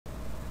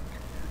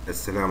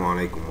Assalamu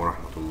alaikum wa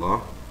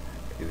rahmatullah.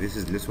 This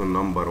is lesson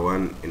number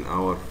 1 in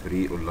our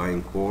free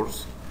online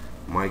course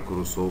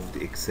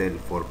Microsoft Excel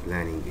for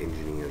Planning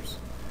Engineers.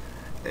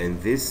 In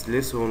this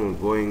lesson we're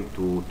going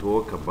to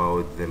talk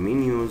about the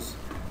menus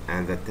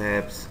and the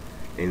tabs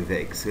in the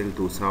Excel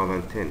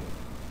 2010.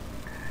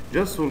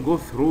 Just we'll go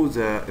through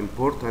the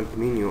important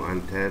menu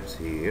and tabs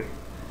here.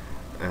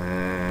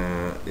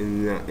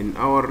 In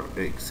our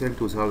Excel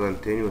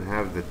 2010 you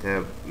have the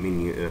tab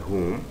menu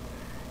home.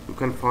 You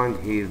can find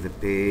here the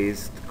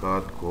paste,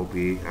 cut,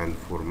 copy and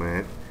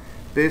format.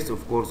 Paste,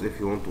 of course, if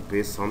you want to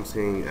paste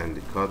something,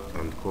 and cut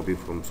and copy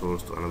from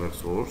source to another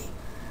source.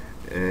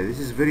 This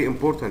is very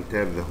important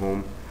tab, the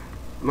home.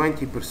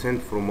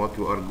 90% from what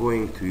you are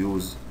going to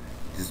use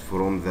is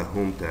from the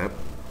home tab.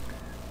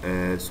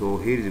 So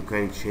here you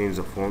can change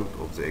the font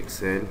of the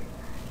Excel.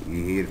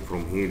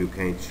 From here you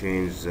can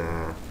change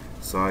the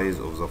size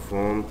of the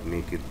font,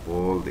 make it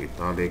bold,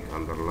 italic,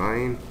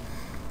 underline.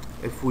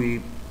 If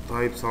we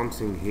type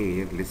something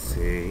here, let's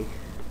say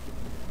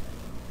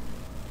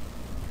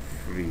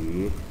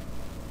free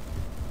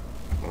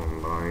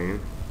online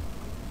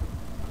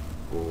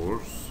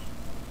course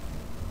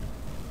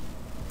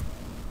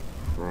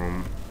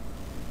from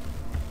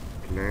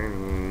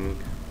planning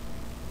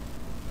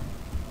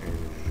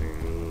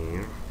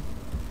engineer.net.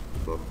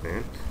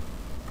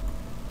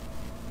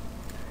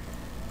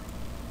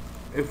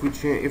 If we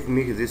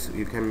make this,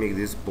 you can make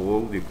this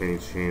bold, you can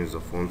change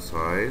the font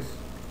size,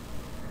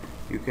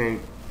 you can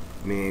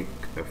make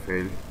a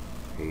fill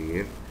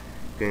here, you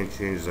can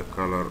change the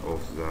color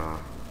of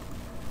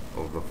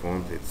the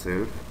font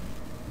itself.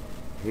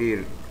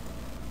 Here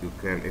you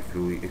can, if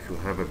you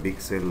have a big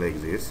cell like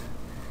this,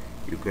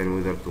 you can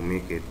whether to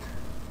make it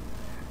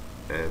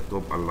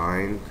top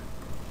aligned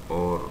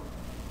or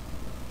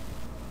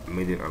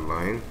middle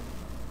aligned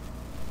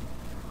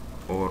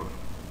or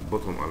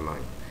bottom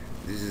aligned.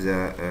 This is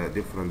a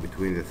difference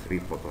between the three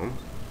buttons.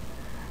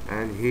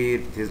 And here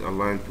it is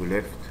aligned to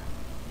left.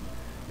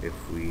 If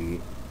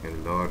we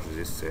enlarge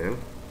this cell,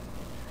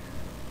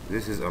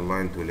 this is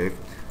aligned to left,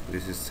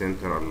 this is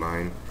center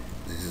aligned,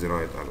 this is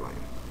right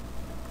aligned.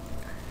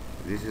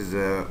 This is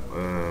the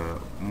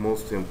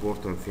most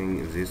important thing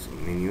in this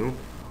menu.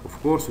 Of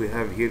course we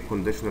have here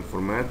conditional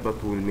format,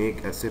 but we'll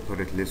make a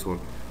separate lesson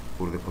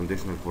for the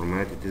conditional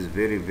format. It is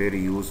very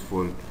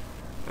useful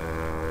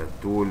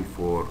tool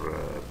for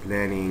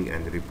planning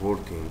and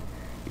reporting.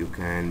 You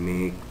can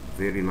make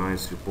very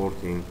nice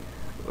reporting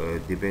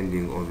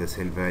depending on the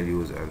cell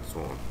values and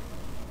so on.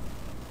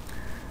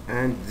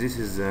 And this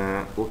is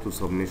auto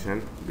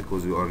submission,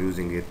 because you are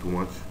using it too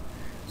much,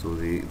 so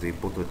they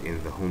put it in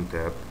the home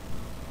tab.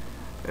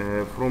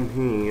 From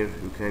here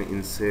you can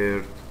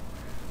insert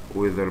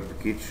whether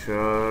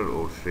picture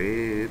or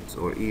shapes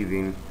or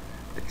even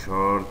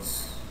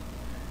charts.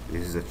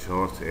 This is a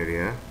chart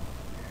area.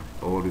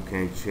 Or you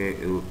can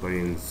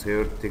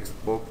insert text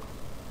box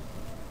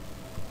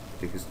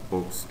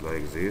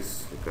like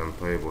this. You can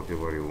type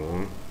whatever you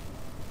want.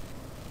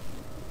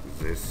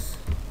 This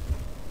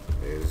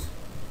is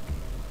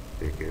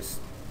text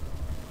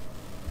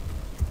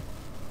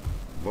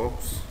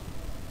box,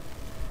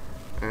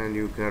 and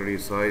you can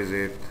resize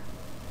it.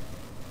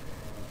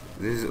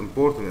 This is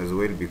important as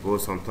well,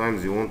 because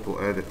sometimes you want to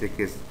add a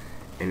text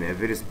in a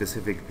very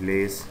specific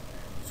place,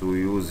 so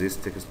you use this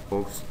text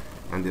box.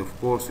 And of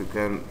course you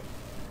can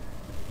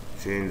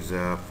change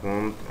the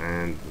font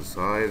and the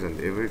size and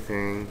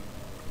everything,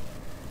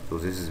 so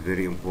this is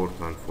very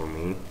important for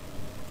me.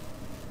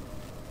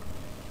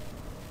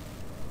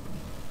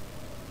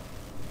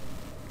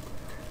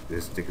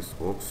 This text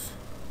box,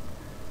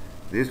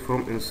 this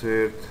from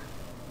insert,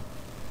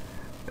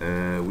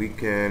 we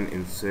can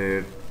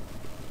insert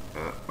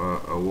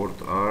a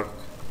word art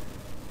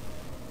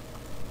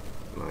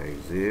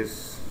like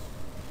this,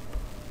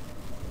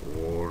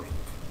 word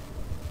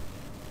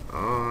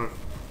art.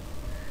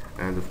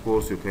 And of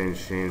course you can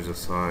change the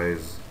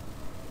size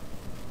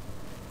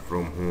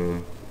from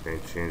home. You can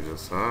change the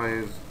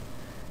size,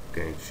 you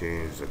can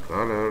change the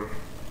color,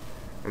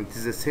 and it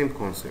is the same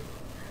concept.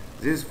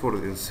 This is for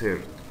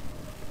insert.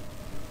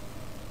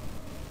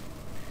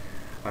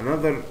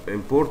 Another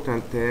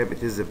important tab,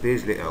 it is the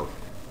page layout.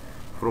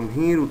 From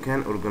here we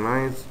can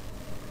organize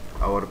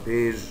our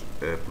page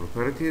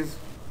properties.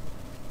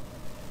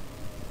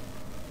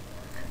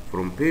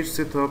 From page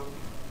setup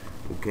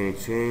we can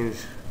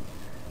change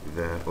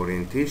the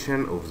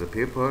orientation of the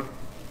paper.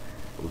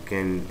 We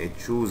can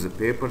choose the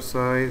paper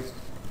size,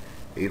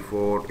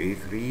 A4,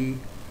 A3.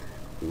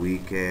 We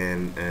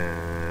can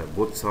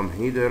put some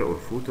header or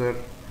footer,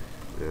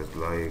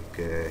 like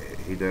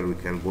header we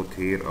can put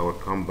here our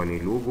company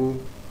logo,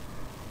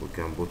 we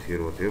can put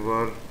here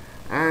whatever.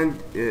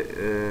 And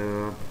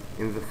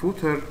in the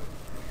footer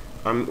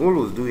I'm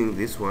always doing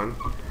this one,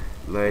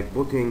 like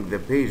putting the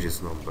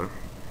pages number.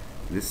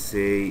 Let's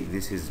say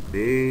this is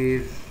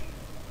page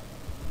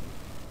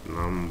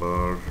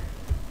number,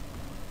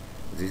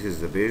 this is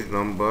the page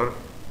number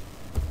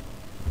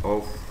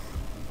of,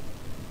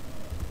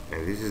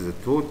 and this is the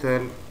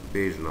total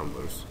page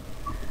numbers.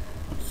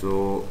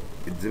 So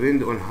it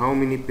depends on how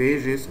many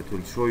pages. It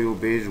will show you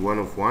page 1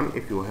 of 1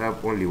 if you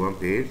have only one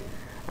page,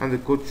 and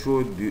it could show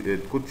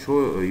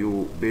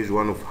you page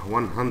 1 of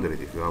 100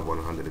 if you have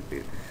 100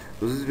 pages.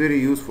 So this is very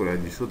useful,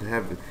 and you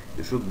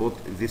should put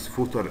this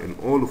footer in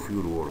all of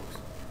your works.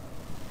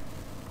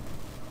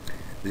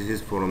 This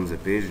is from the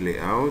page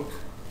layout.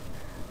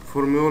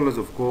 Formulas,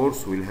 of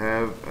course, will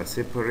have a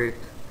separate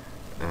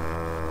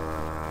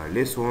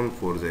lesson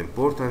for the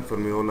important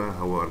formula,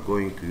 how we are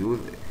going to use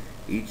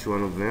each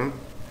one of them.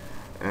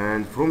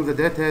 And from the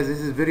data, this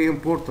is very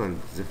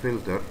important, the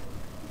filter.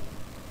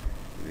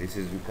 This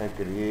is, we can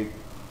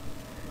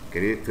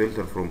create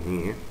filter from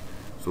here.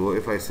 So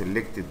if I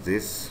selected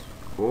this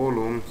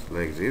columns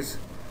like this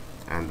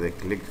and I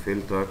click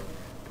filter,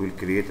 it will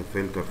create a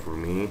filter for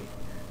me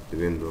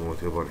depending on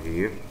whatever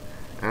here,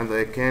 and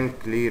I can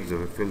clear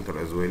the filter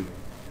as well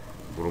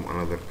from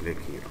another click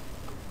here.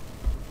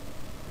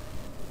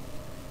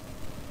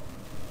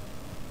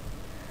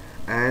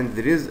 And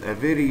there is a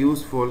very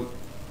useful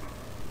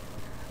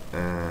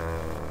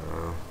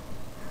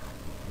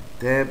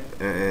tab,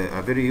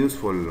 a very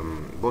useful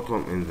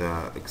button in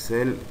the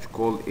Excel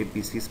called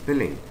APC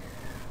spelling.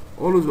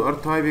 Always we are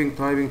typing,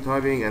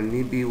 and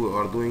maybe we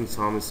are doing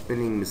some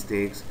spelling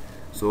mistakes.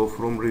 So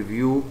from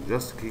review,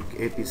 just click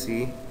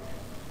APC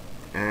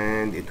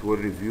and it will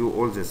review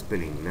all the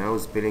spelling. Now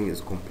spelling is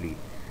complete.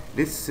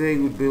 Let's say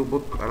we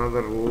put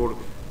another word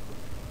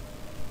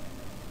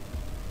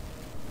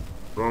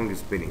wrong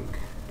spelling,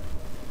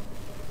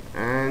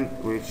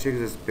 and we check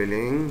the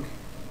spelling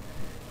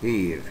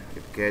here.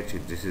 It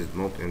catches this is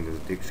not in the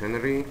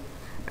dictionary,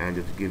 and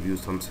it gives you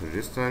some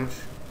suggestions,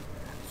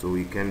 so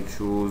we can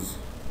choose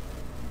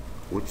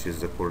which is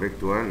the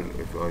correct one.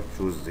 If I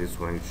choose this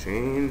one,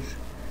 change,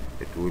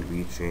 it will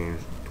be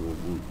changed to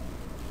good.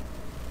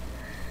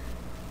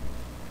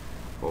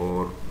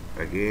 Or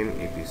again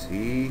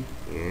APC,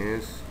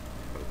 yes,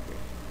 okay.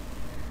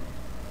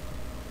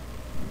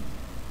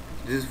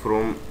 This is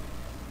from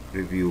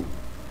review,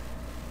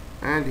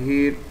 and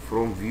here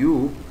from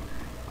view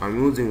I'm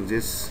using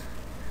this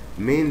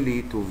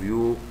mainly to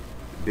view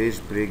page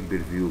break per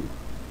view.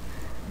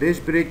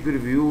 Page break per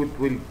view, it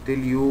will tell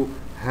you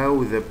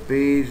how the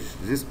page,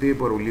 this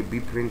paper will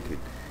be printed.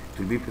 It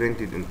will be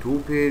printed in 2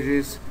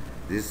 pages.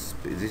 This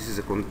is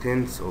the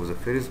contents of the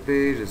first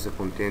page, this is the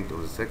content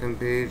of the second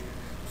page.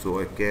 So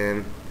I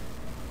can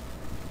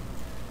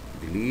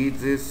delete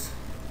this,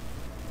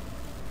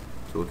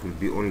 so it will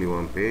be only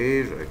 1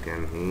 page. I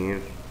can here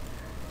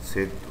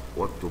set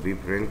what to be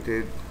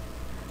printed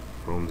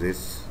from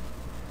this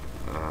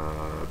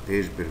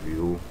page per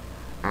view,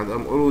 and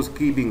I'm always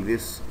keeping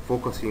this,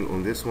 focusing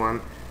on this one,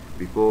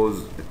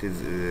 because it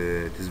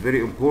is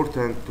very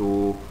important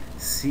to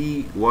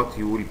see what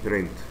you will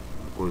print,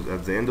 because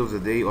at the end of the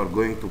day you are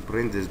going to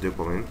print this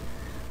document,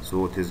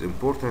 so it is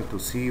important to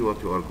see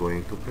what you are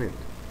going to print.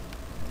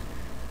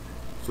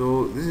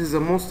 So this is the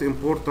most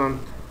important.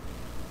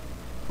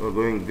 We're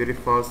going very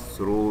fast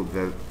through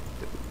the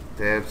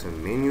tabs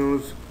and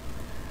menus,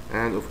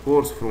 and of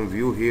course from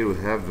view here we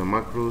have the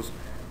macros.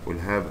 We'll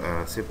have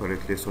a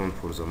separate lesson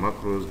for the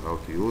macros, how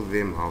to use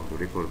them, how to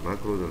record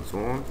macros, and so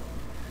on.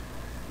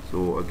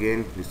 So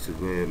again, let's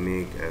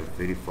make a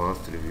very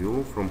fast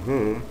review. From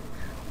home,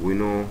 we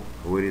know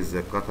where is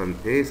the cut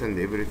and paste and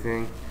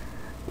everything.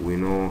 We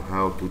know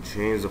how to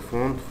change the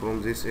font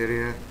from this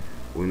area.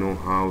 We know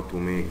how to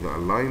make the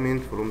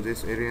alignment from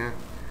this area.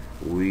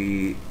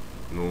 We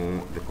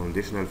know the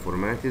conditional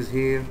format is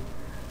here,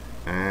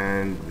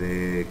 and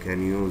they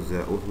can use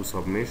the auto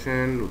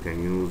submission. We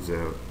can use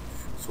the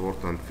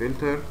sort and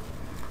filter.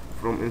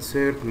 From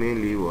insert,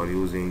 mainly we are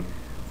using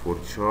for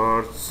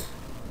charts,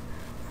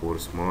 for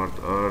smart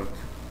art,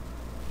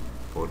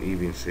 or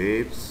even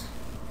shapes,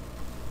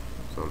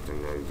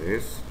 something like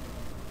this.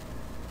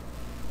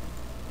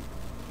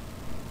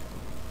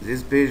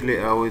 This page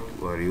layout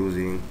we are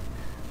using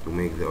to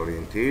make the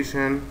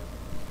orientation,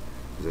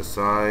 the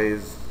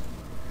size,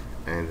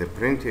 and the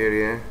print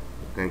area.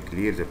 You can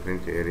clear the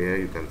print area,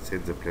 you can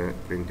set the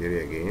print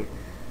area again.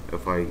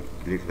 If I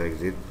click like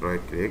this,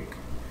 right click,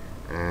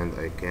 and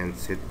I can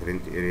set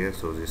print area,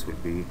 so this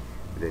will be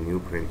the new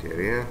print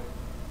area.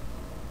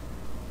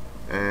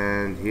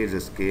 And here's the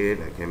scale,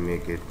 I can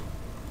make it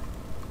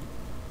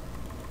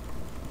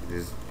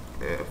this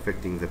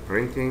affecting the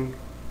printing.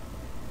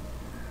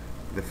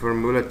 The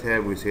formula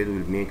tab, we said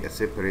we'll make a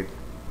separate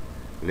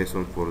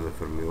lesson for the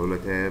formula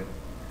tab.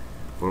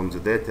 From the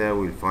data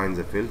we'll find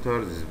the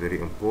filter, this is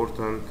very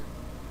important.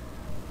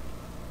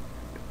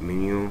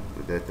 Menu,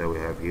 the data we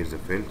have here is the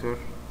filter.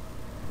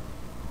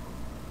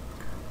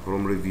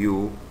 From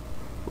review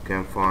we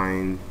can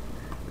find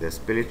the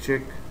spell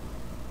check,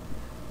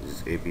 this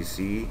is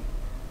APC.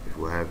 If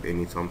we have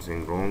any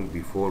something wrong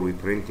before we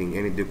printing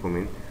any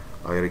document,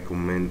 I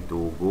recommend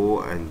to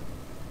go and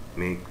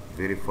make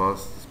very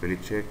fast spell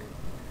check.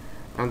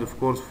 And of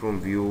course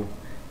from view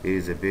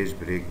is a page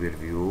break per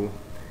view.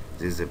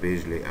 This is the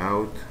page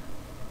layout,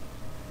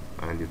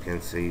 and you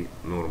can see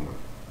normal.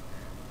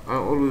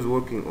 I'm always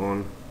working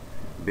on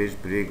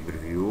page break per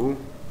view.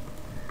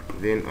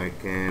 Then I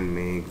can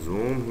make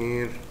zoom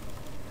here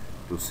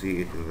to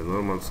see it in the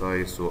normal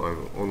size, so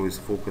I'm always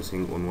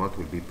focusing on what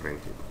will be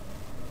printed.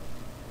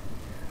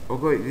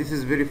 Okay, this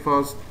is very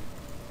fast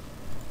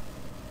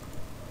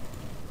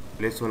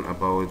lesson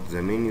about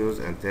the menus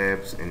and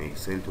tabs in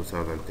Excel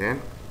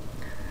 2010.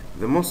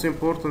 The most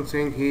important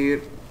thing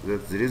here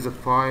that there is a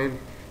file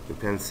you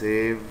can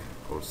save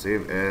or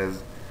save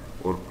as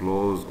or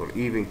close or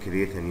even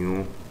create a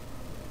new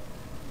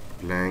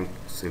blank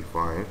Excel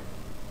file.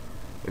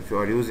 If you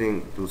are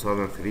using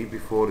 2003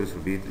 before, this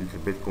will be a little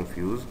bit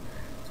confused,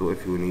 so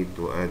if you need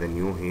to add a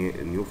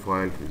new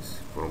file is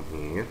from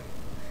here.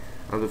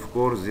 And of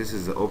course this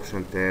is the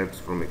option tabs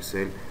from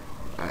Excel.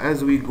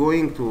 As we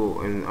going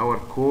to in our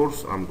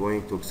course, I'm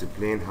going to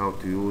explain how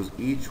to use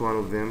each one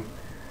of them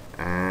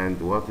and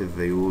what is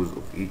the use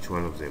of each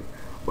one of them.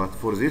 But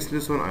for this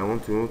lesson I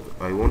want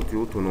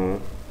you to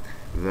know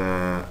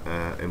the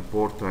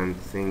important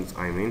things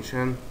I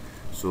mentioned,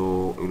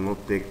 so it will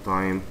not take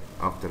time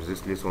after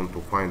this lesson to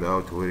find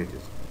out where it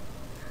is.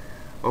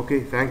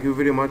 Okay, thank you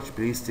very much.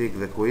 Please take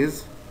the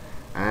quiz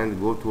and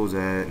go to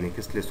the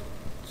next lesson.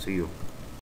 See you.